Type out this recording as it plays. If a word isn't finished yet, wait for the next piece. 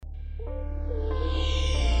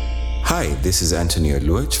Hi, this is Anthony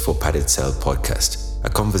Oluoch for Padded Cell Podcast, a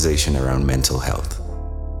conversation around mental health.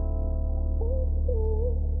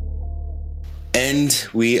 And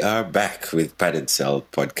we are back with Padded Cell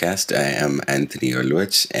Podcast. I am Anthony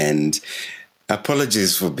Oluoch, and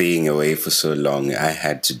apologies for being away for so long. I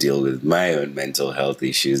had to deal with my own mental health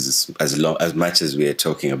issues. As much as we are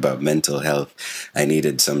talking about mental health, I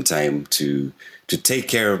needed some time to take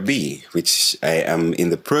care of me, which I am in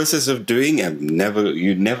the process of doing.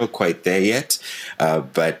 You're never quite there yet,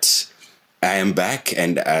 but I am back.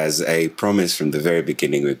 And as I promised from the very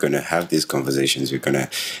beginning, we're going to have these conversations. We're going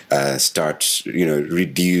to start,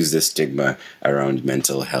 reduce the stigma around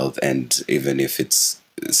mental health. And even if it's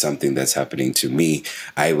something that's happening to me,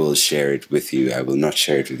 I will share it with you. I will not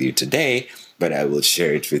share it with you today, but I will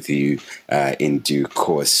share it with you in due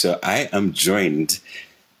course. So I am joined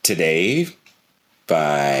today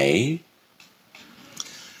by...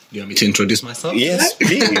 You want me to introduce myself? Yes,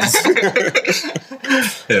 please.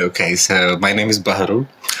 Okay, so my name is Baharu,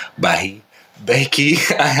 Bahi, Becky.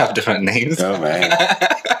 I have different names. Oh, man.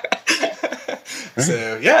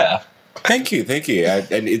 So, yeah. Thank you.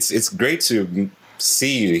 And it's great to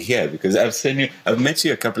see you here because I've met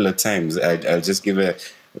you a couple of times. I'll just give a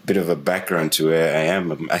bit of a background to where I am.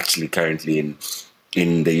 I'm actually currently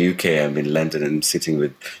in the UK. I'm in London and sitting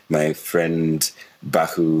with my friend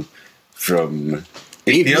Bahu from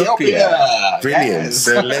Ethiopia. Brilliant. Yes.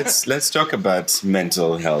 So let's talk about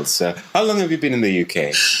mental health. So how long have you been in the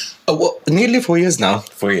UK? Nearly 4 years now.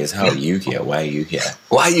 4 years. How are you here? Why are you here?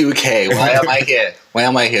 Why UK? Why am I here? Why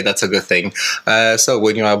am I here? That's a good thing. So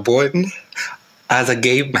when you are born as a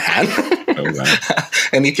gay man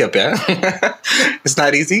in Ethiopia, it's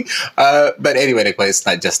not easy. But anyway, it's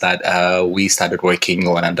not just that. We started working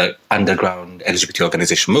on underground LGBT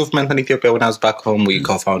organization movement in Ethiopia when I was back home. We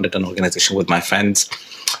co-founded an organization with my friends.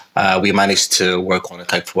 We managed to work on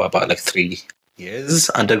it for about 3 years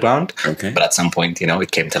underground. Okay. But at some point,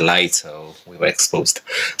 it came to light, so we were exposed.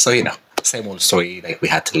 So, same old story, we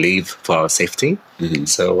had to leave for our safety. Mm-hmm.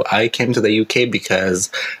 So I came to the UK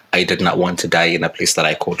because I did not want to die in a place that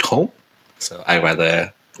I called home. So I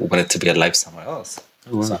rather wanted to be alive somewhere else.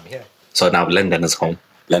 Oh, wow. So I'm here. So now London is home.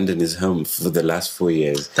 London is home for the last 4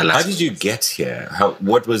 years. How did you get here?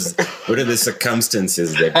 What are the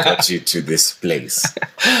circumstances that got you to this place?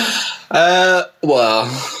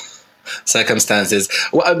 Circumstances.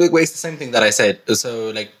 It's the same thing that I said.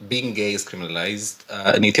 So, being gay is criminalized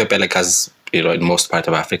in Ethiopia, as in most part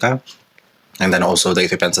of Africa. And then also the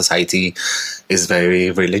Ethiopian society is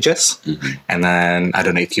very religious. Mm-hmm. And then I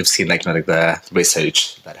don't know if you've seen the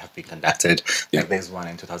research that have been conducted. Yeah. There's one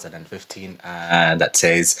in 2015 that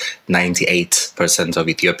says 98% of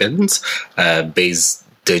Ethiopians base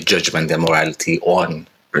their judgment, their morality on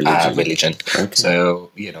religion. Okay.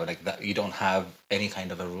 So, that you don't have any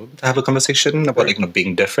kind of a room to have a conversation about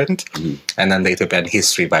being different. Mm-hmm. And then the Ethiopian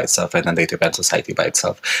history by itself and then the Ethiopian society by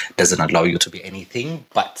itself doesn't allow you to be anything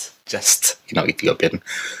but just, Ethiopian.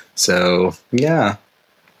 So, yeah.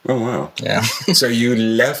 Oh, wow. Yeah. So you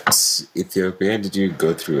left Ethiopia. Did you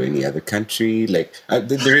go through any other country? The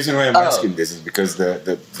reason why I'm asking this is because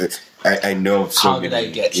I know of so How did many,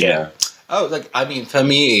 I get here? Oh, for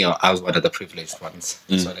me, I was one of the privileged ones.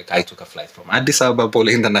 So, I took a flight from Addis Ababa Bole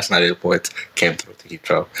International Airport, came through to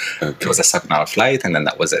Heathrow. Okay. It was a 7-hour flight, and then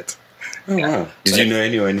that was it. Oh, yeah. Wow. Did you know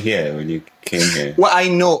anyone here when you came here? Well, I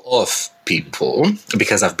know of people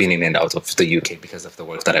because I've been in and out of the UK because of the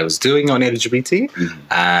work that I was doing on LGBT.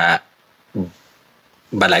 Mm-hmm.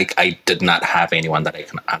 But, I did not have anyone that I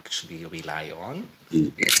can actually rely on.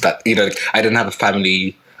 If that, I didn't have a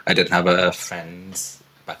family, I didn't have a friends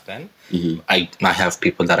back then. Mm-hmm. I have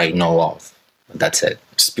people that I know of. That's it.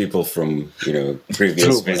 Just people from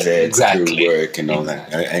previous visits, through work and all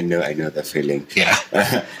that. I know that feeling. Yeah.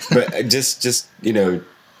 But just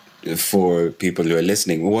for people who are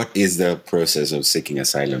listening, what is the process of seeking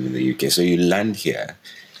asylum in the UK? So you land here,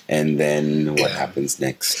 and then what happens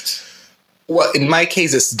next? Well, in my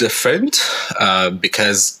case, it's different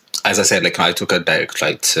because, as I said, I took a direct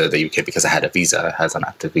flight to the UK because I had a visa, has an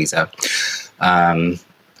active visa.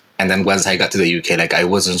 And then once I got to the UK, I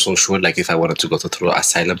wasn't so sure, if I wanted to go through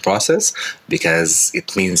asylum process because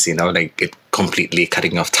it means, it completely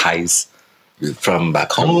cutting off ties from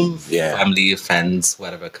back home, family, friends,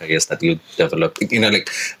 whatever careers that you develop.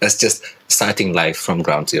 That's just starting life from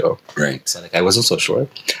ground zero. Right. So, I wasn't so sure.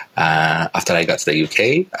 After I got to the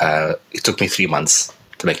UK, it took me 3 months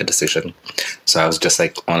to make a decision. So I was just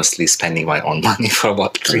like honestly spending my own money for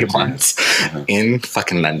about 3 months in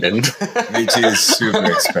fucking London. Which is super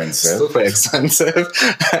expensive. Super expensive.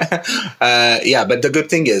 Yeah, but the good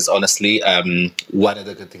thing is, honestly, one of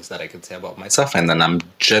the good things that I can say about myself, and then I'm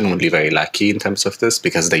genuinely very lucky in terms of this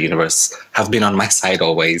because the universe have been on my side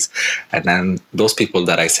always. And then those people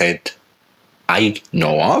that I said I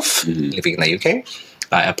know of living in the UK,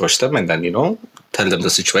 I approached them and then, tell them the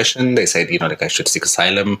situation. They said, like I should seek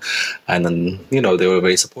asylum. And then, they were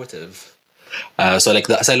very supportive. So like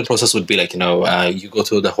the asylum process would be like, you go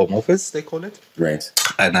to the Home Office, they call it. Right.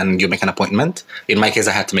 And then you make an appointment. In my case,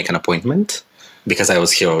 I had to make an appointment because I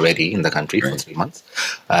was here already in the country for 3 months.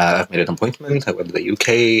 I've made an appointment. I went to the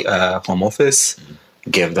UK Home Office,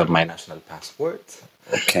 gave them my national passport.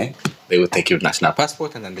 Okay. They would take your national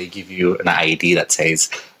passport and then they give you an ID that says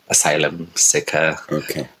asylum seeker.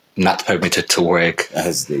 Okay. Not permitted to work.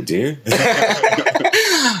 As they do.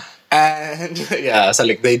 And yeah, so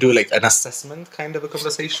like they do like an assessment kind of a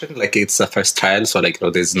conversation. Like it's a first trial, so like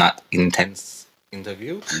there's not intense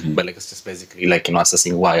interview, but like it's just basically like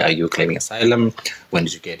assessing why are you claiming asylum, when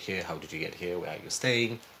did you get here, how did you get here, where are you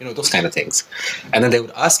staying, those kind of things. And then they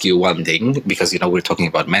would ask you one thing because we're talking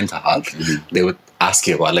about mental health. They would ask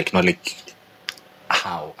you about like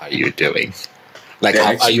how are you doing, like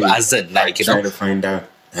how are you as in like trying to find out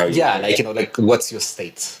how you like what's your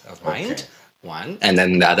state of mind. Okay. One, and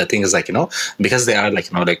then the other thing is like because they are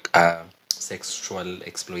like sexual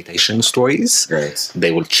exploitation stories, right,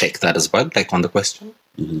 they will check that as well, like on the question.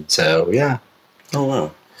 So yeah. Oh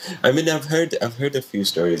wow. I mean, I've heard a few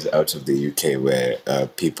stories out of the UK where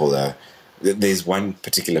people are. There's one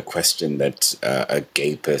particular question that a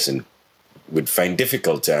gay person would find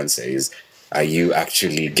difficult to answer is, are you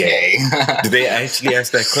actually gay? Do they actually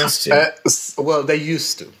ask that question? Well, they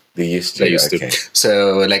used to. They used to.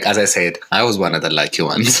 So, like, as I said, I was one of the lucky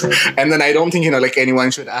ones. And then I don't think, like,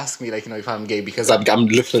 anyone should ask me, like, if I'm gay because I'm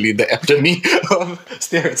literally the epitome of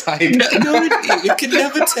stereotype. No, you can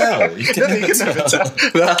never tell. You can never tell.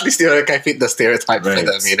 But at least, like, I fit the stereotype for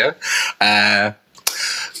them,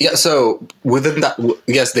 Yeah, so within that,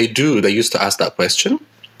 yes, they do. They used to ask that question.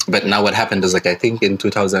 But now what happened is, like, I think in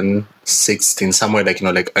 2016, somewhere, like,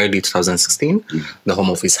 like early 2016, the Home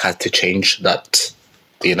Office had to change that.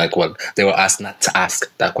 They were asked not to ask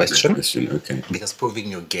that question. Okay. Because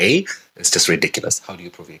proving you're gay is just ridiculous. How do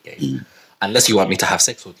you prove you're gay? Unless you want me to have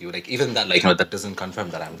sex with you. Like, even that, that doesn't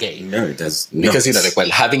confirm that I'm gay. No, it does not.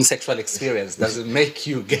 Because, having sexual experience doesn't make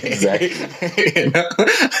you gay. Exactly.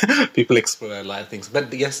 People explore a lot of things.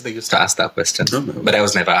 But yes, they used to ask that question. No. But I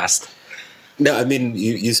was never asked. No, I mean,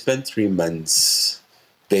 you spent 3 months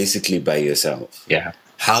basically by yourself. Yeah.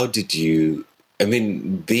 How did you... I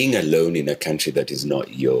mean, being alone in a country that is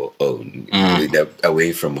not your own,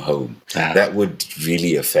 away from home, that would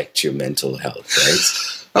really affect your mental health, right?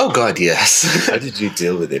 Oh, God, yes. How did you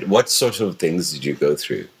deal with it? What sort of things did you go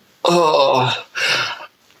through? Oh,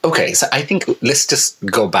 okay. So I think let's just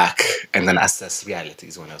go back and then assess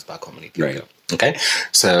realities when I was back home in Ethiopia. Right. Okay.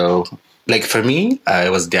 So, like for me, I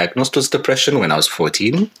was diagnosed with depression when I was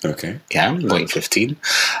 14. Okay. Yeah, going 15.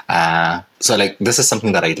 So, like, this is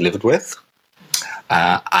something that I lived with.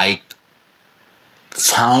 I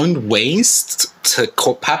found ways to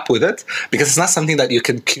cope up with it because it's not something that you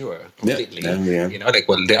can cure completely. Yeah.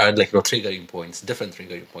 There are triggering points, different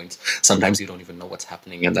triggering points. Sometimes you don't even know what's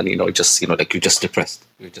happening, and then you're just depressed.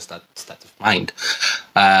 You're just that state of mind.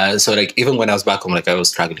 So even when I was back home, I was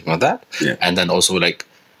struggling with that, and then also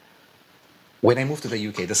when I moved to the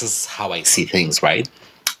UK, this is how I see things. Right,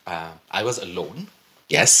 I was alone,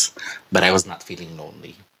 yes, but I was not feeling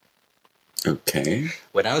lonely. Okay.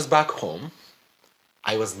 When I was back home,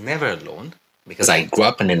 I was never alone because I grew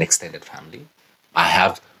up in an extended family. I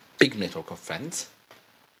have big network of friends,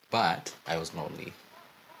 but I was lonely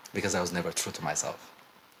because I was never true to myself.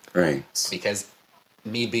 Right. Because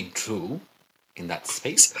me being true in that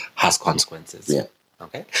space has consequences. Yeah.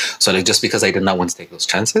 Okay. So just because I did not want to take those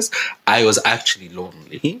chances, I was actually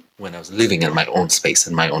lonely when I was living in my own space,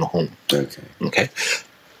 in my own home. Okay. Okay.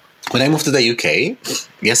 When I moved to the UK,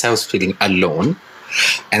 yes, I was feeling alone,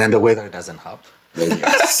 and then the weather doesn't help.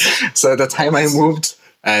 Yes. So the time I moved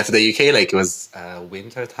to the UK, it was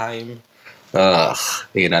winter time.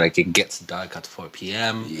 It gets dark at 4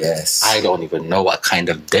 p.m. Yes. I don't even know what kind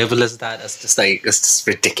of devil is that. It's just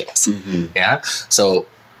ridiculous. Yeah. So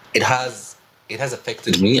it has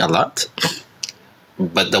affected me a lot.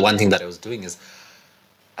 But the one thing that I was doing is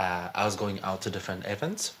I was going out to different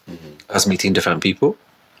events. I was meeting different people.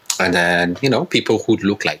 And then, people who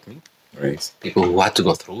look like me. Right. People who had to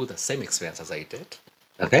go through the same experience as I did.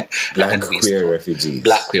 Okay, Black and we used queer to- refugees.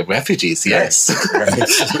 Black queer refugees, yes.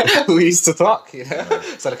 Right. We used to talk,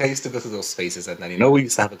 So like I used to go to those spaces and then we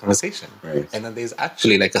used to have a conversation. Right. And then there's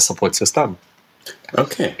actually like a support system.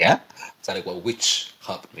 Okay. Yeah. So like which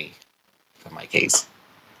helped me for my case.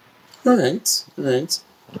 All right. All right.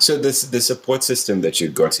 So the support system that you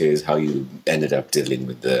got here is how you ended up dealing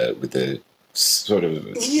with the sort of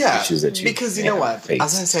issues that you because you know what? faced.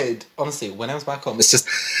 As I said, honestly, when I was back home, it's just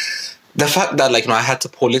the fact that I had to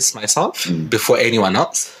police myself before anyone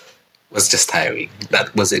else was just tiring.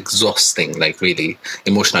 That was exhausting, really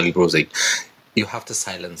emotionally bruising. You have to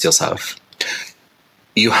silence yourself.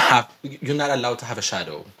 You're not allowed to have a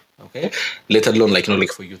shadow, okay? Let alone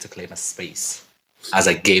for you to claim a space as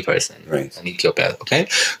a gay person Right. in Ethiopia, okay?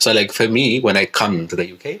 So for me, when I come to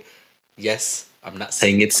the UK, yes, I'm not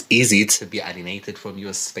saying it's easy to be alienated from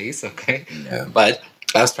your space, okay? No. But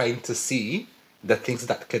I was trying to see the things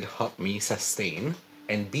that could help me sustain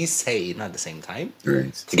and be sane at the same time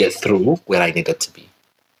Right. to get through where I needed to be.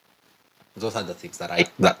 Those are the things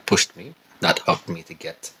that pushed me, that helped me to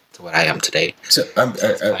get to where I am today. So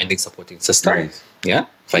Finding supporting system. Right. Yeah,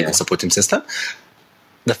 finding Yeah. supporting system.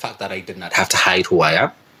 The fact that I did not have to hide who I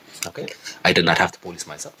am. Okay. I did not have to police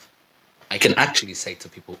myself. I can actually say to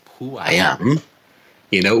people who I am,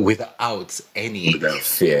 without any without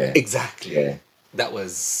fear. Exactly. Yeah. That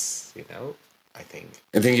was, I think.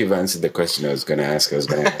 I think you've answered the question I was going to ask.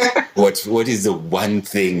 What is the one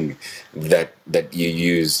thing that you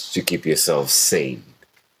use to keep yourself sane?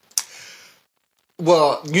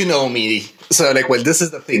 Well, you know me. So, this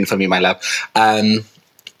is the thing for me, my love. I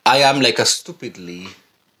am a stupidly,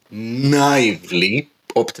 naively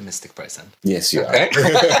optimistic person. Yes, you are. Okay?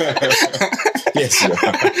 Yes, you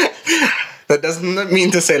are. That does not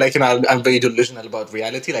mean to say, I'm very delusional about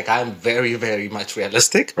reality. I'm very, very much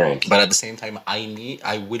realistic. Right. But at the same time,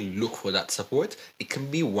 I will look for that support. It can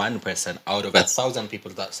be one person out of 1,000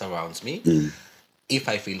 people that surrounds me. If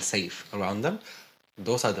I feel safe around them,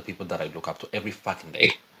 those are the people that I look up to every fucking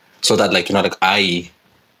day. So that, I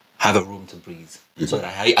have a room to breathe. So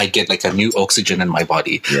that I get, a new oxygen in my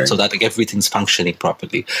body. Right. So that, everything's functioning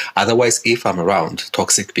properly. Otherwise, if I'm around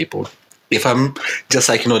toxic people, if I'm just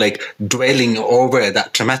dwelling over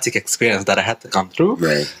that traumatic experience that I had to come through,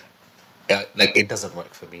 Right. It doesn't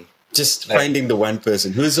work for me. Just finding the one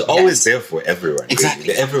person who's always there for everyone. Exactly.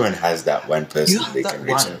 Really. Everyone has that one person You have they that can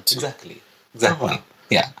reach one. out to. Exactly. Oh, wow.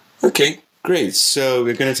 Yeah. Okay, great. So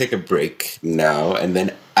we're going to take a break now, and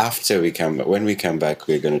then when we come back,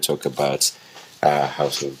 we're going to talk about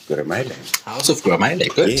House of Guramaile. House of Guramaile,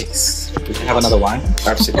 good. Yes, We can have another wine.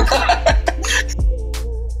 absolutely.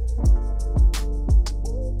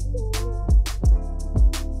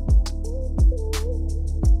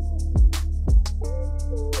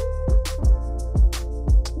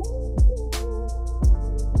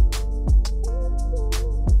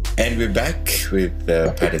 And we're back with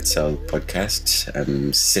the Padded Cell podcast.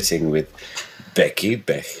 I'm sitting with Becky,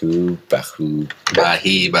 Bahu,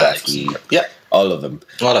 Bahi. Yeah. all of them.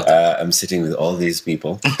 All of them. I'm sitting with all these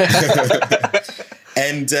people.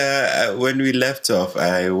 And when we left off,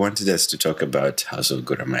 I wanted us to talk about House of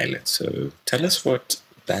Guramaile. So tell us what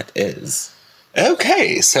that is.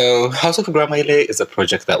 Okay, so House of Guramaile is a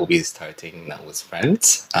project that will be starting now with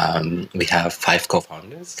friends. We have 5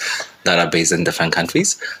 co-founders that are based in different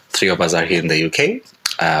countries. 3 of us are here in the UK.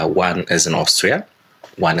 1 is in Austria.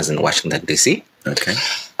 1 is in Washington, D.C. Okay.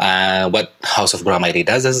 What House of Guramaile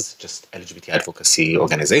does is just LGBT advocacy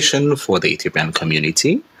organization for the Ethiopian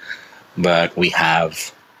community. But we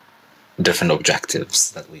have different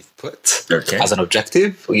objectives that we've put. Okay. As an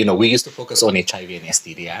objective, we used to focus on HIV and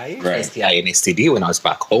STDI, Right. STI and STD when I was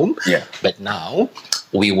back home. Yeah. But now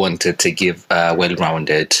we wanted to give a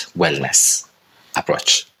well-rounded wellness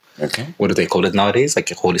approach. Okay. What do they call it nowadays? A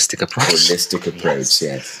holistic approach. Holistic approach,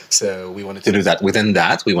 yes. So we wanted to do that. Within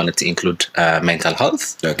that, we wanted to include mental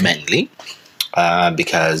health, Okay. mainly,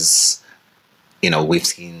 because, we've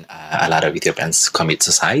seen a lot of Ethiopians commit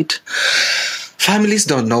suicide. Families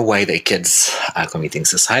don't know why their kids are committing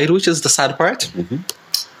suicide, which is the sad part. Mm-hmm.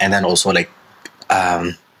 And then also, let's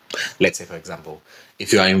say, for example,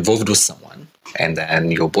 if you are involved with someone and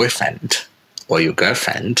then your boyfriend or your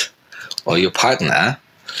girlfriend or your partner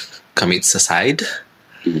commits suicide,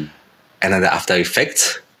 Mm-hmm. and then the after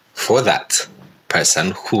effect for that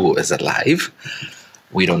person who is alive,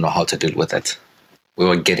 we don't know how to deal with it. We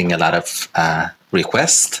were getting a lot of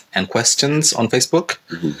requests and questions on Facebook,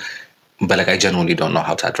 but I genuinely don't know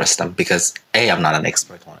how to address them because I'm not an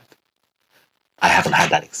expert on it. I haven't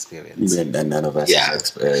had that experience. And none of us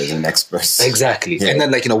is an expert. Exactly. Yeah.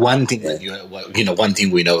 And then one thing one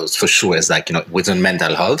thing we know is for sure is within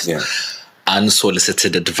mental health, Yeah.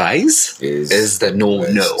 unsolicited advice is the no.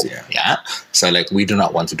 Yeah. So like we do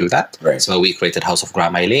not want to do that. Right. So we created House of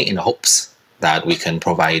Gramaile in hopes that we can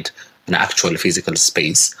provide an actual physical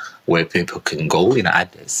space where people can go in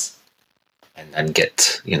Addis and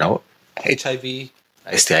get, HIV,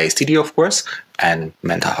 STI, STD, of course, and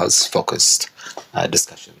mental health focused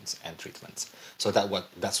discussions and treatments. So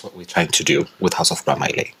that's what we're trying to do with House of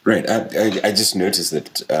Gramaile. Right. I just noticed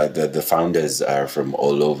that the founders are from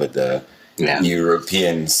all over the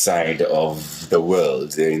European side of the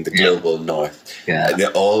world. They're in the global north. Yeah.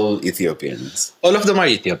 They're all Ethiopians. All of them are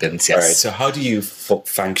Ethiopians, yes. All right. So how do you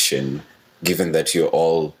function, given that you're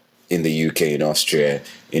all in the UK and Austria,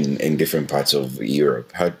 in different parts of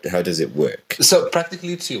Europe? How does it work? So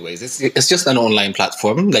practically two ways. It's just an online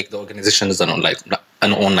platform. Like the organization is an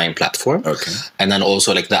online platform. Okay. And then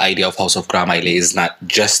also like the idea of House of Gramaile is not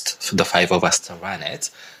just for the five of us to run it.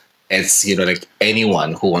 It's, like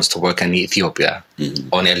anyone who wants to work in Ethiopia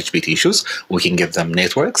on LGBT issues, we can give them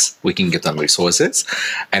networks, we can give them resources,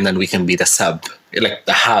 and then we can be the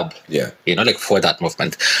hub, for that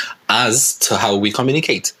movement. As to how we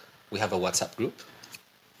communicate, we have a WhatsApp group,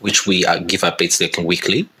 which we give updates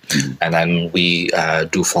weekly, and then we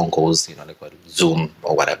do phone calls, Zoom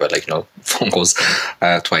or whatever, phone calls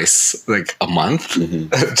twice a month,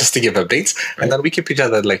 just to give updates, and then we keep each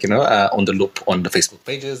other on the loop on the Facebook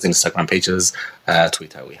pages, Instagram pages,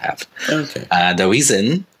 Twitter we have. Okay. The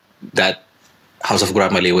reason that House of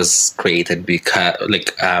Gramaile was created because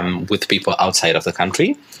with people outside of the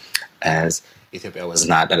country, as Ethiopia was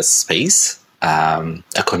not a space.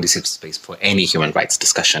 A conducive space for any human rights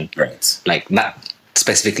discussion. Right. Not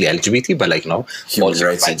specifically LGBT, but human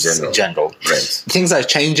rights in general. Right. Things are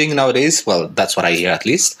changing nowadays. Well, that's what I hear at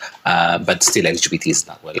least. But still LGBT is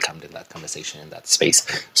not welcomed in that conversation, in that space.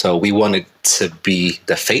 So we wanted to be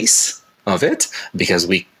the face of it because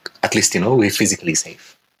we, at least, we're physically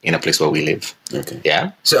safe in a place where we live. Okay.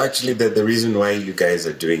 Yeah. So actually the reason why you guys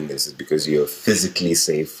are doing this is because you're physically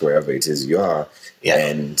safe wherever it is you are. Yeah.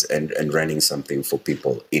 And running something for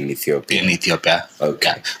people in Ethiopia. In Ethiopia.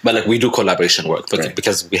 Okay. Yeah. But we do collaboration work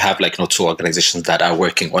because we have two organizations that are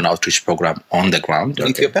working on outreach program on the ground in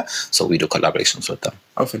Ethiopia. So we do collaborations with them.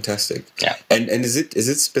 Oh, fantastic. Yeah. And is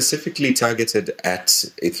it specifically targeted at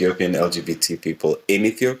Ethiopian LGBT people in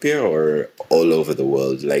Ethiopia or all over the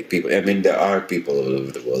world? There are people all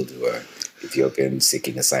over the world who are Ethiopians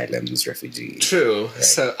seeking asylums, refugees. True. Right.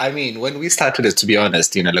 So, when we started it, to be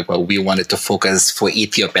honest, we wanted to focus for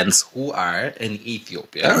Ethiopians who are in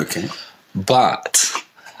Ethiopia. Okay. But,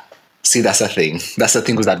 see, that's the thing. That's the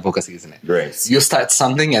thing with advocacy, isn't it? Right. You start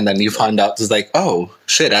something and then you find out it's oh,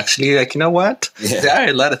 shit, actually, you know what? Yeah. There are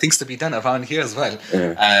a lot of things to be done around here as well.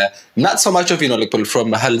 Yeah. Not so much of,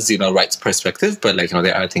 from health, rights perspective, but,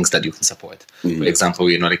 there are things that you can support. For example,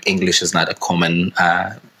 English is not a common...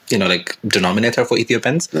 denominator for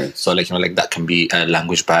Ethiopians. Right. So, that can be a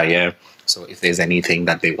language barrier. So, if there's anything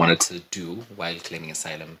that they wanted to do while claiming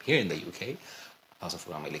asylum here in the UK, House of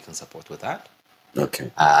Gramaile can support with that.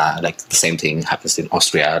 Okay. The same thing happens in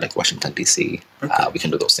Austria, Washington, D.C. Okay. We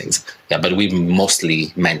can do those things. Yeah, but we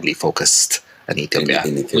mainly focused in Ethiopia.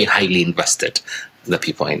 In Ethiopia. We highly invested the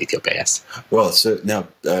people in Ethiopia, yes. Well, so now...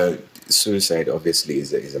 suicide obviously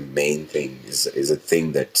is a main thing, is a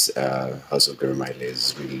thing that House of Gramaile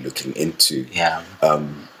is really looking into. Yeah.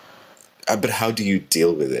 But how do you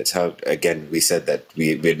deal with it? How, again, we said that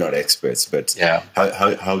we're not experts, but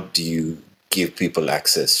how do you give people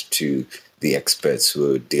access to the experts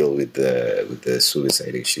who deal with the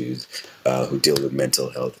suicide issues, who deal with mental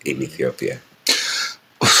health in Ethiopia?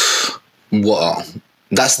 Well,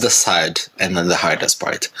 that's the sad and then the hardest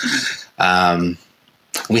part.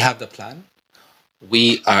 We have the plan. We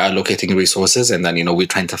are allocating resources, and then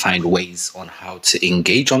we're trying to find ways on how to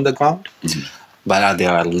engage on the ground. But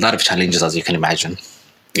there are a lot of challenges, as you can imagine.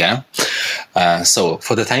 Yeah. So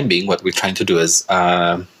for the time being, what we're trying to do is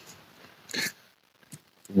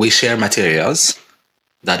we share materials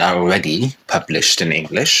that are already published in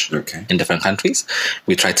English in different countries.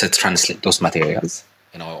 We try to translate those materials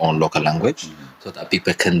in our own local language so that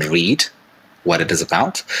people can read what it is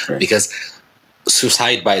about. Right. Because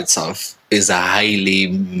suicide by itself is a highly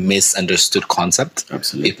misunderstood concept.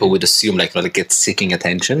 Absolutely. People would assume it's seeking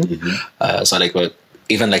attention. So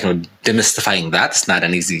even demystifying that's not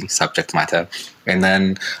an easy subject matter. And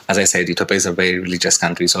then, as I said, Ethiopia is a very religious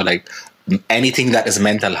country. So anything that is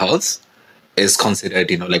mental health is considered,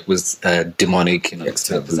 with demonic,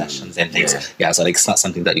 possessions and things. Yeah. So it's not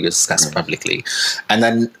something that you discuss publicly. And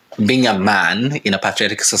then being a man in a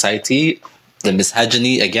patriarchal society, the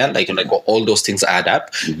misogyny again, like all those things add up,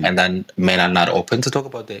 and then men are not open to talk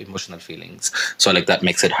about their emotional feelings. So like that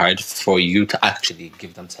makes it hard for you to actually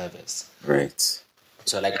give them service. Right.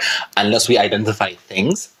 So like unless we identify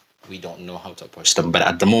things, we don't know how to approach them. But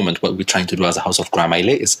at the moment, what we're trying to do as a House of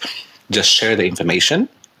Gramaile is just share the information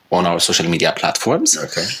on our social media platforms.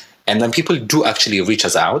 Okay. And then people do actually reach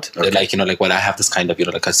us out. They're like, well, I have this kind of,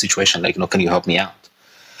 like a situation, like, can you help me out?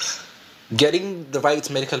 Getting the right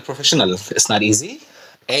medical professional is not easy.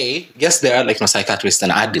 Yes, there are psychiatrists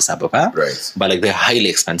in Addis Ababa, right, but they're highly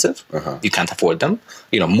expensive. Uh-huh. You can't afford them.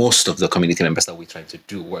 Most of the community members that we're trying to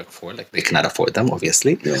do work for, they cannot afford them,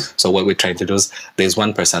 obviously. Yeah. So what we're trying to do is, there's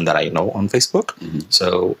one person that I know on Facebook,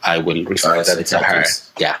 so I will refer them to her.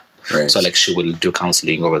 Yeah. Right. So she will do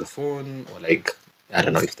counseling over the phone, or I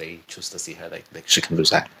don't know if they choose to see her, she can do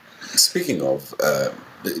that. Speaking of,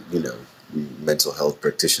 mental health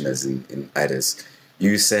practitioners in Addis,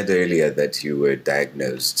 you said earlier that you were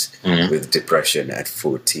diagnosed with depression at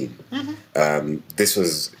 14. This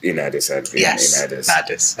was in Addis. Yes, in Addis.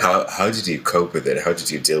 Addis. How did you cope with it? How did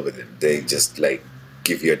you deal with it? They just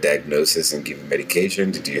give you a diagnosis and give you medication?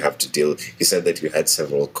 Did you have to deal? You said that you had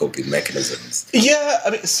several coping mechanisms. Yeah, I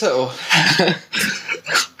mean, so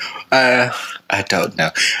I don't know.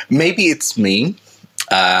 Maybe it's me.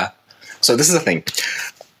 So this is the thing.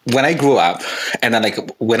 When I grew up, and then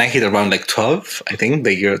when I hit around 12, I think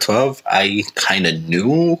the year 12, I kind of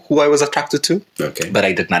knew who I was attracted to. Okay. But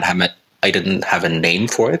I didn't have a name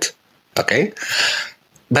for it. Okay.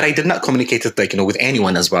 But I did not communicate it with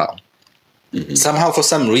anyone as well. Mm-hmm. Somehow, for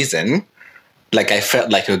some reason, I felt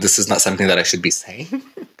this is not something that I should be saying.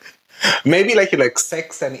 Maybe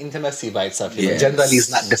sex and intimacy by itself, generally is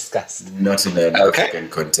not discussed. Not in an African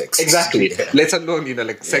context. Exactly. Yeah. Let alone,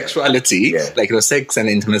 sexuality, sex and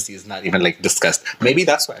intimacy is not even discussed. Maybe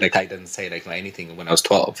that's why I didn't say anything when I was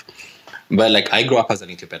 12. But I grew up as an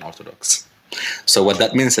Ethiopian Orthodox. So what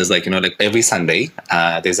that means is every Sunday,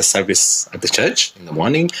 there's a service at the church in the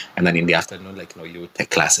morning, and then in the afternoon, you would take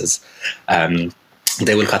classes.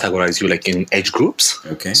 They will categorize you in age groups.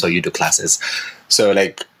 Okay. So you do classes. So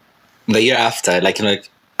the year after,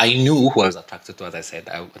 I knew who I was attracted to, as I said,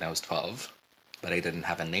 when I was 12, but I didn't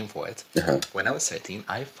have a name for it. Uh-huh. When I was 13,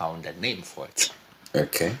 I found a name for it.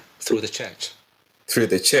 Okay. Through the church. Through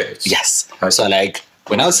the church? Yes. So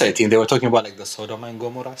when I was 13, they were talking about the Sodom and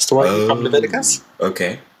Gomorrah story from Leviticus.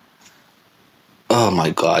 Okay. Oh my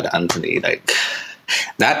God, Anthony,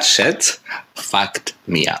 that shit fucked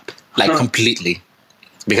me up. Completely.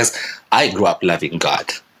 Because I grew up loving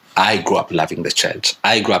God. I grew up loving the church.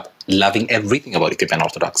 I grew up loving everything about Ethiopian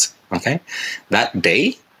Orthodox. Okay? That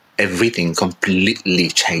day, everything completely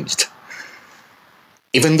changed.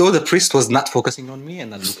 Even though the priest was not focusing on me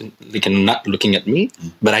and not looking at me,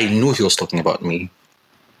 but I knew he was talking about me.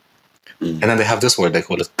 And then they have this word, they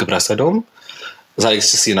call it Gibra Sodom. So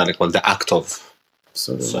it's just, the act of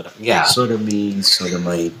Sodom. Yeah. Sodomy,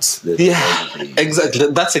 sodomites. Yeah,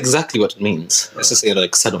 exactly. That's exactly what it means. It's to say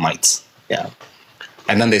sodomites. Yeah.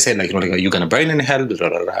 And then they said, are you going to burn in hell?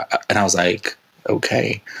 And I was like,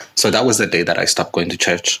 okay. So that was the day that I stopped going to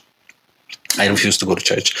church. I refused to go to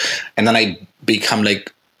church. And then I become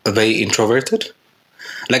very introverted.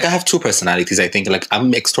 I have two personalities, I think.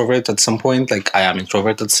 I'm extrovert at some point. I am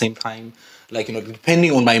introvert at the same time.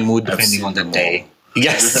 Depending on my mood, depending on the day.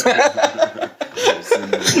 Yes.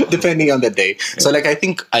 Depending on the day. So I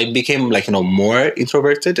think I became more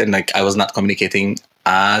introverted, and I was not communicating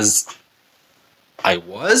as I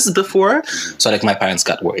was before. So my parents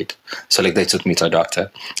got worried. So they took me to a doctor.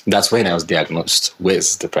 That's when I was diagnosed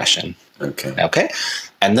with depression. Okay.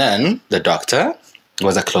 And then the doctor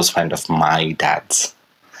was a close friend of my dad's.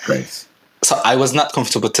 Right. So I was not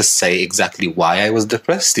comfortable to say exactly why I was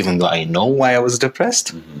depressed, even though I know why I was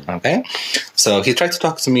depressed. Mm-hmm. Okay. So he tried to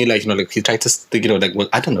talk to me he tried to,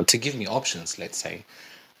 I don't know, to give me options, let's say.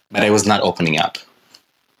 But I was not opening up.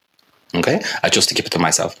 Okay. I chose to keep it to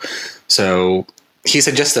myself. So he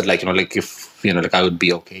suggested if, I would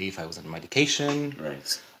be okay if I was on medication.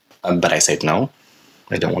 Right. But I said no,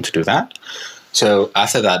 I don't want to do that. So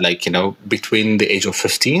after that, between the age of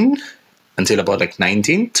 15 until about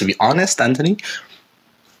 19, to be honest, Anthony,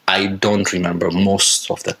 I don't remember most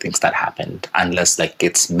of the things that happened, unless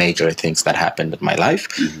it's major things that happened in my life.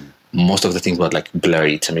 Mm-hmm. Most of the things were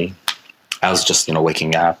blurry to me. I was just,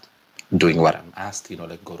 waking up, doing what I'm asked,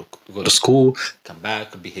 go to school, come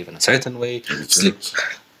back, behave in a certain way, sleep.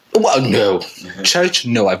 Well, no. Church,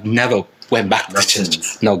 no. I've never went back to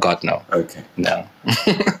church. No, God, no. Okay. No.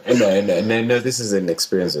 and I know this is an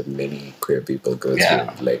experience that many queer people go through.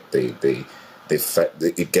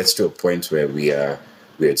 It gets to a point where we are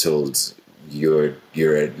told you're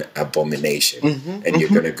an abomination and you're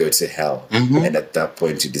gonna go to hell. And at that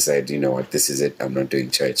point, you decide, you know what, this is it. I'm not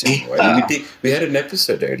doing church anymore. We had an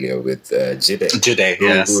episode earlier with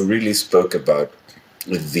Jide, who really spoke about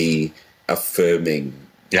the affirming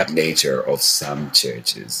nature of some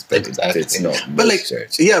churches, but it's not most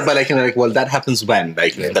churches. Yeah, but well, that happens when,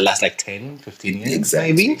 in the last 10, 15 years,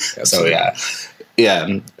 exactly. Maybe. Absolutely. So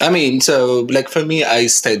yeah. I mean, so for me, I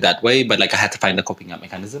stayed that way, but I had to find a coping up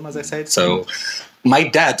mechanism, as I said. So my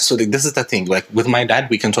dad, so this is the thing, with my dad,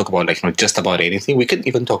 we can talk about just about anything. We can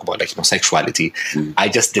even talk about sexuality. I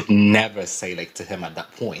just did never say to him at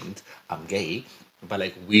that point, I'm gay.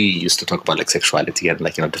 But we used to talk about sexuality and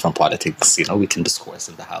different politics, we can discourse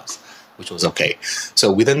in the house, which was okay.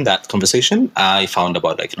 So within that conversation, I found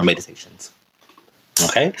about meditations.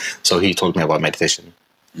 Okay, so he told me about meditation.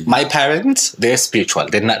 My parents, they're spiritual,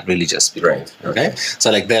 they're not religious people. Right. Okay,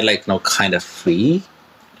 so they're kind of free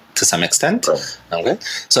to some extent. Right. Okay,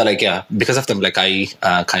 so because of them, I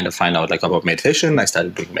kind of find out about meditation. I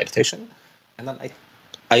started doing meditation, and then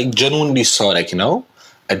I genuinely saw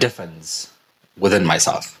a difference within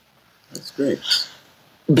myself. That's great.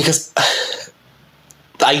 Because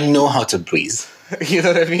I know how to breathe. You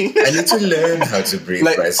know what I mean? I need to learn how to breathe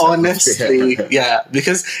myself. Honestly, yeah,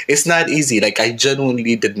 because it's not easy. I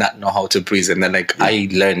genuinely did not know how to breathe, and then I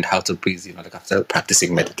learned how to breathe. After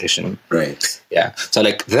practicing meditation. Right. Yeah. So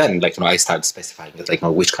then I started specifying it,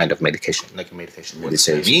 which kind of meditation works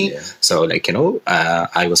for me. Yeah. So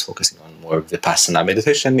I was focusing on more Vipassana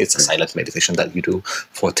meditation. It's a silent meditation that you do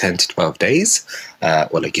for 10 to 12 days,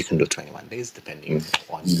 or you can do 21 days depending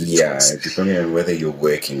on depending on whether you're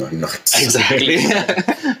working or not. Exactly.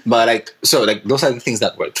 But those are the things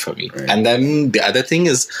that worked for me. Right. And then the other thing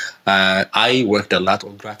is I worked a lot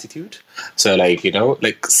on gratitude. So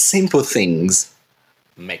simple things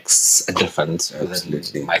makes a difference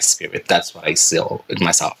within my spirit. That's what I see in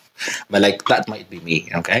myself. But that might be me,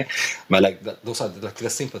 okay? But those are the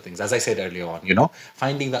simple things. As I said earlier on,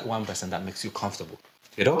 finding that one person that makes you comfortable.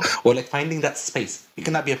 Or finding that space. It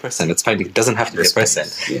cannot be a person. It's finding. It doesn't have to be a person.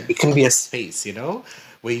 Yeah. It can be a space,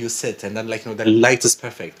 where you sit and then the light is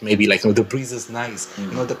perfect. Maybe the breeze is nice.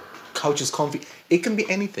 The couch is comfy. It can be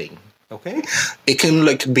anything. Okay. It can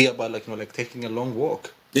be about taking a long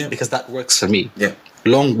walk. Yeah. Because that works for me. Yeah.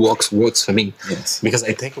 Long walks works for me. Yes. Because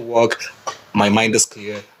I take a walk, my mind is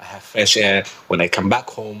clear. I have fresh air. When I come back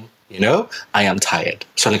home, I am tired.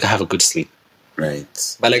 So I have a good sleep.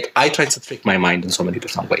 Right. But I try to trick my mind in so many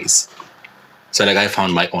different ways. So I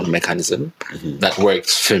found my own mechanism that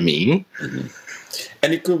works for me.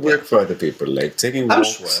 And it could work for other people. Taking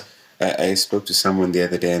walks. Sure. I spoke to someone the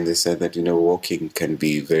other day and they said that, walking can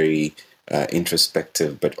be very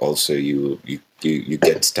introspective, but also you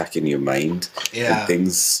get stuck in your mind. Yeah. And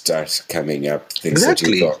things start coming up. Things that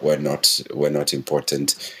you thought were not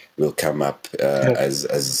important will come up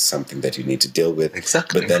as something that you need to deal with.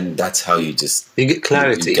 Exactly. But then that's how you get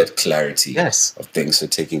clarity. You get clarity yes. of things. So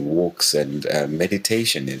taking walks and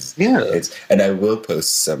meditation is... Yeah. And I will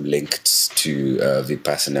post some links to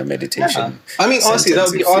Vipassana meditation. Yeah. I mean, honestly, that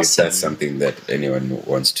would be awesome. If that's something that anyone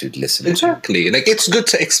wants to listen to. Exactly. It's good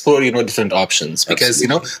to explore, different options because,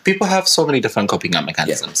 people have so many different coping up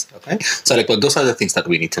mechanisms. Yeah. Okay. So, those are the things that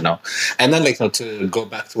we need to know. And then, to go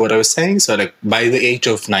back to what I was saying, so, by the age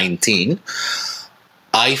of 19,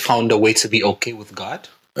 I found a way to be okay with God.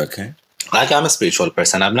 Okay. I'm a spiritual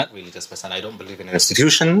person. I'm not a religious person. I don't believe in an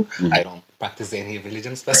institution. I don't practice any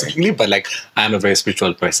religion specifically, but I'm a very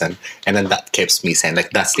spiritual person. And then that keeps me saying,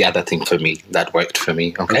 that's the other thing for me that worked for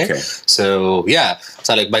me. Okay. So, yeah.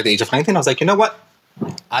 So, by the age of 19, I was you know what?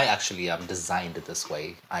 I actually am designed this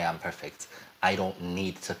way. I am perfect. I don't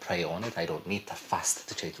need to pray on it. I don't need to fast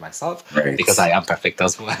to change myself because I am perfect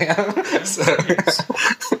as who I am. So.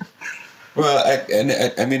 Well,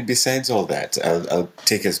 I mean, besides all that, I'll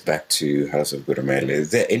take us back to House of Gurumela.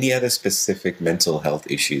 Is there any other specific mental health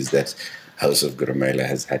issues that House of Gurumela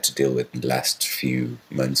has had to deal with in the last few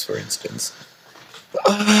months, for instance?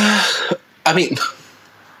 I mean...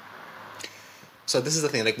 So this is the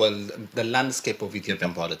thing, the landscape of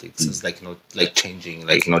Ethiopian politics is changing,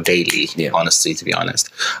 daily, honestly, to be honest.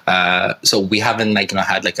 So we haven't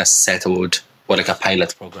had a settled or a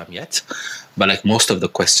pilot program yet, but most of the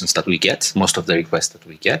questions that we get, most of the requests that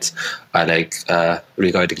we get are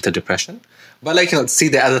regarding to depression. But see,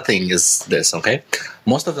 the other thing is this, okay?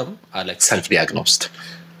 Most of them are self-diagnosed.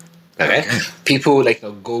 Okay? People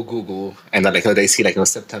go Google and then they see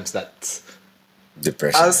symptoms that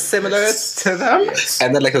Depression. are similar to them, Yes.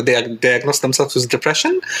 and then like they diagnose themselves with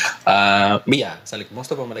depression. But yeah, so like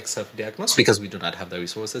most of them are like self-diagnosed because we do not have the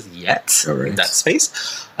resources yet All right. in that space.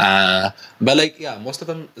 But like yeah, most of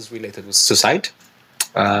them is related with suicide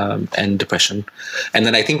and depression. And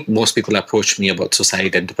then I think most people approach me about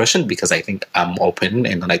suicide and depression because I think I'm open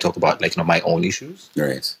and then I talk about like my own issues.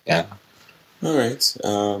 Right. Yeah. All right.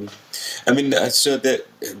 I mean, so that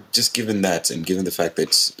just given that, and given the fact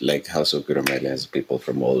that like House of Gurumeli has people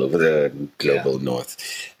from all over the global north,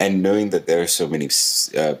 and knowing that there are so many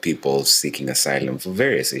people seeking asylum for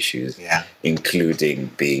various issues, Yeah.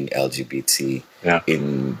 including being LGBT Yeah.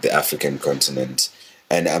 in the African continent.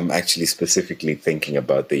 And I'm actually specifically thinking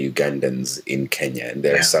about the Ugandans in Kenya, and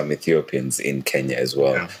there are Yeah. some Ethiopians in Kenya as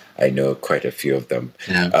well. Yeah. I know quite a few of them.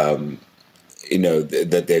 Yeah. You know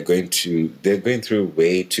that they're going through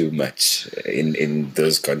way too much in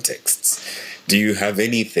those contexts. Do you have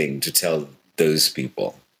anything to tell those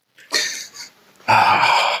people?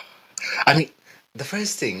 I mean, the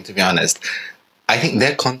first thing, to be honest, I think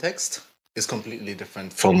their context is completely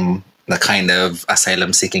different from the kind of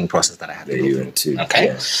asylum seeking process that I had to That go you through. went to, Okay,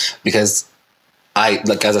 yeah. because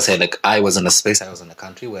like as I said, like I was in a space, I was in a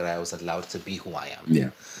country where I was allowed to be who I am. Yeah.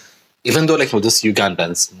 Even though like those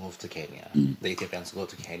Ugandans move to Kenya, the Ethiopians go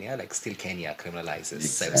to Kenya, like still Kenya criminalizes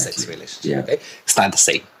same-sex Exactly. relationship. Yeah. Okay, it's not the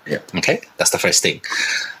same. Yeah. Okay, that's the first thing,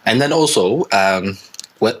 and then also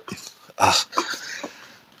what.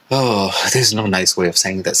 Oh, there's no nice way of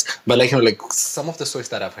saying this, but like like some of the stories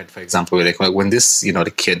that I've heard, for example, like when this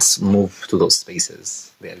the kids move to those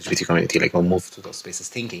spaces, the LGBT community like will move to those spaces,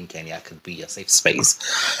 thinking Kenya could be a safe space.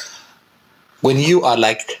 When you are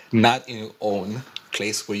like not in your own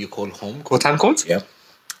place where you call home, quote unquote, Yeah.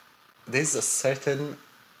 there's a certain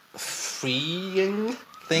freeing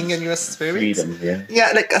thing in your spirit. Freedom. Yeah.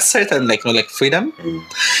 Yeah, like a certain like like freedom.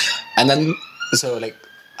 And then so like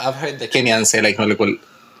I've heard the Kenyans say like like well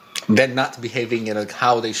they're not behaving like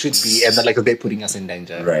how they should be and then like they're putting us in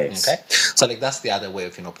danger. Right. Okay. So like that's the other way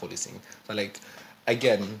of policing. So like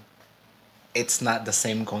again, it's not the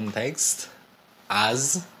same context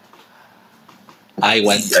as I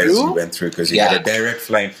went As you through. went through because you Yeah. had a direct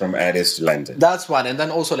flight from Addis to London. That's one. And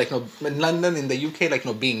then also like in London, in the UK, like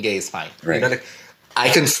being gay is fine. Right. Like I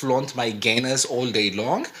can flaunt my gayness all day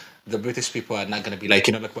long. The British people are not gonna be like,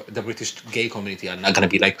 like the British gay community are not gonna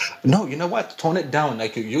be like, no, you know what? Tone it down.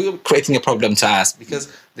 Like you're creating a problem to us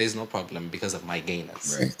because there's no problem because of my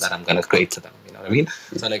gayness Right. that I'm gonna create to them. You know what I mean?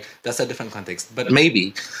 So like that's a different context. But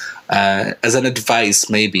maybe as an advice,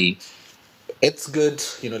 maybe it's good,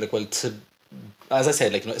 like well to as I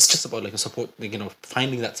said, like it's just about like a support, like,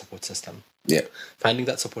 finding that support system. Yeah. Finding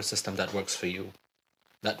that support system that works for you.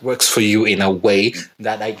 That works for you in a way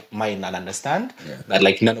that I might not understand, that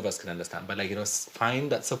like none of us can understand. But like,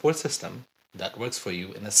 find that support system that works for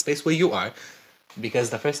you in a space where you are, because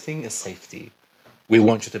the first thing is safety. We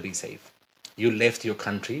want you to be safe. You left your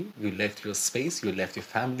country, you left your space, you left your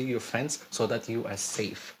family, your friends, so that you are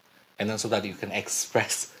safe. And then so that you can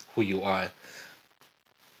express who you are.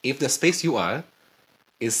 If the space you are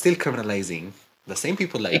is still criminalizing the same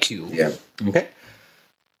people like you, Yeah. okay?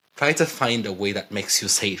 Try to find a way that makes you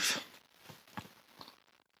safe.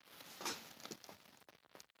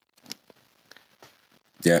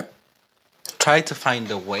 Yeah. Try to find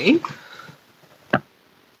a way.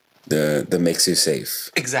 That makes you safe.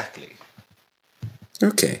 Exactly.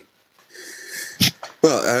 Okay.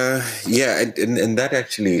 Well, yeah, and that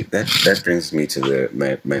actually that brings me to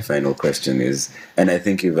my final question is, and I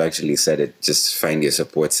think you've actually said it. Just find your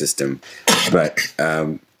support system, but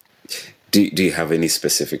do you have any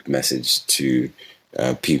specific message to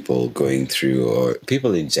people going through, or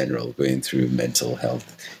people in general going through mental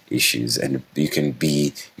health issues? And you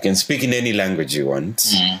can speak in any language you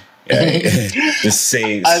want. Just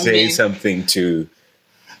say something to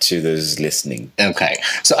those listening. Okay.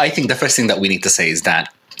 So I think the first thing that we need to say is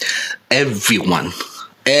that every one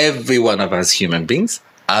of us human beings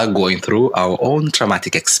are going through our own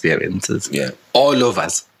traumatic experiences. Yeah. All of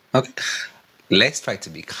us. Okay. Let's try to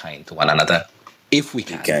be kind to one another if we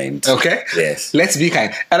can. Be kind. Okay? Yes. Let's be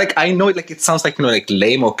kind. And I know it sounds like like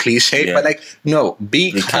lame or cliche, Yeah. but no,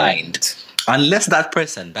 be kind. Unless that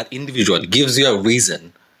person, that individual gives you a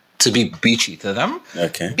reason to be bitchy to them,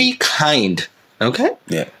 Okay. be kind. Okay?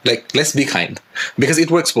 Yeah. Let's be kind. Because it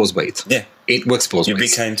works both ways. Yeah. It works both You ways.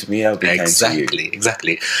 be kind to me, I'll be kind to you.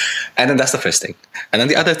 Exactly. And then that's the first thing. And then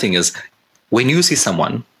the other thing is, when you see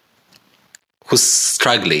someone who's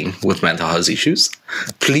struggling with mental health issues,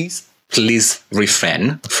 please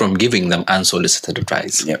refrain from giving them unsolicited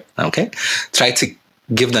advice. Yep. Okay? Try to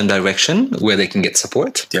give them direction where they can get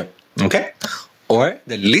support. Yep. Okay? Or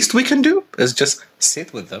the least we can do is just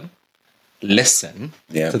sit with them, listen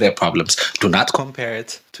Yeah. to their problems. Do not compare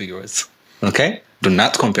it to yours. Okay? Do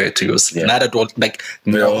not compare it to yours. Yeah. Not at all. Like,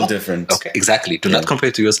 We're no. all different. Okay, exactly. Do not compare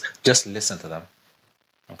it to yours. Just listen to them.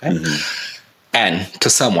 Okay? And to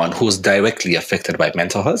someone who's directly affected by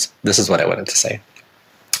mental health, this is what I wanted to say.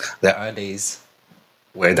 There are days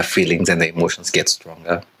where the feelings and the emotions get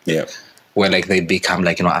stronger, Yeah. where like they become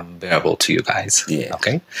like, unbearable to you guys. Yeah.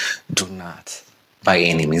 Okay? Do not by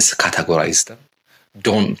any means categorize them.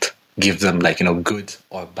 Don't give them like, good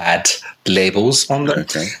or bad labels on them.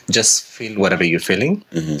 Okay. Just feel whatever you're feeling.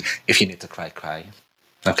 If you need to cry, cry.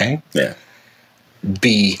 Okay? Yeah.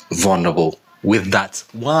 Be vulnerable with that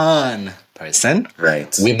one person.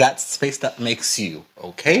 Right. With that space that makes you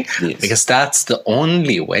okay. Yes. Because that's the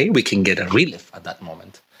only way we can get a relief at that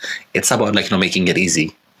moment. It's about like, making it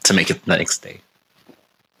easy to make it the next day.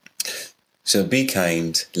 So be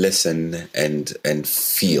kind, listen, and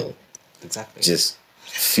feel. Exactly. Just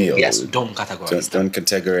feel. Yes, don't categorize them. Don't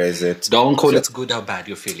categorize it. Don't call it good or bad,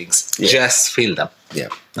 your feelings. Yeah. Just feel them. Yeah.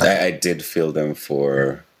 I did feel them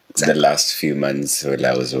for the last few months when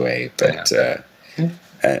I was away, but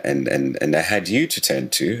and I had you to turn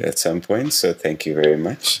to at some point. So thank you very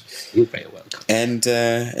much. You're very welcome. And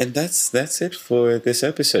that's it for this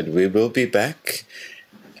episode. We will be back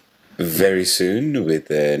very soon with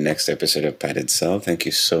the next episode of Padded Cell. Thank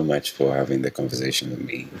you so much for having the conversation with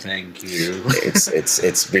me. Thank you.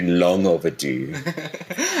 It's been long overdue.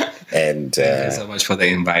 And Thank you so much for the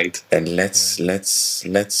invite. and let's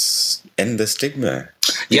end the stigma.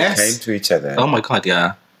 Be Yes. kind to each other Oh my God,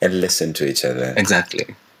 yeah. and listen to each other.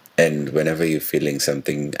 Exactly. And whenever you're feeling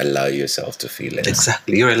something, allow yourself to feel it.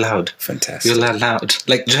 Exactly. You're allowed. Fantastic. You're allowed.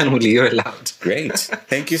 Like, genuinely, you're allowed. Great.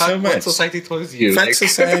 Thank you so Fuck what much. society tells you. Fuck Like,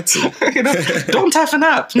 society. don't toughen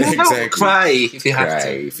up. No, Exactly. cry if you have Cry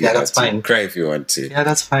to. if you Yeah, have that's to. fine. Cry if you want to. Yeah,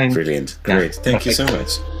 that's fine. Brilliant. Yeah, Great. Thank you so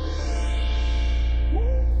perfect. much.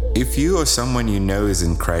 If you or someone you know is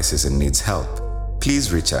in crisis and needs help,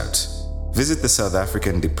 please reach out. Visit the South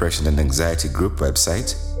African Depression and Anxiety Group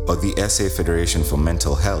website or the SA Federation for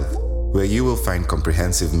Mental Health, where you will find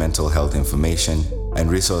comprehensive mental health information and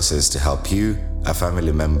resources to help you, a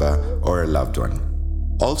family member, or a loved one.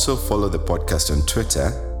 Also follow the podcast on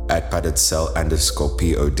Twitter at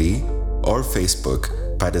 @PaddedCell_POD or Facebook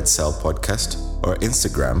Padded Cell Podcast or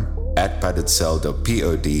Instagram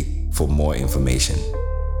 @PaddedCell.pod for more information.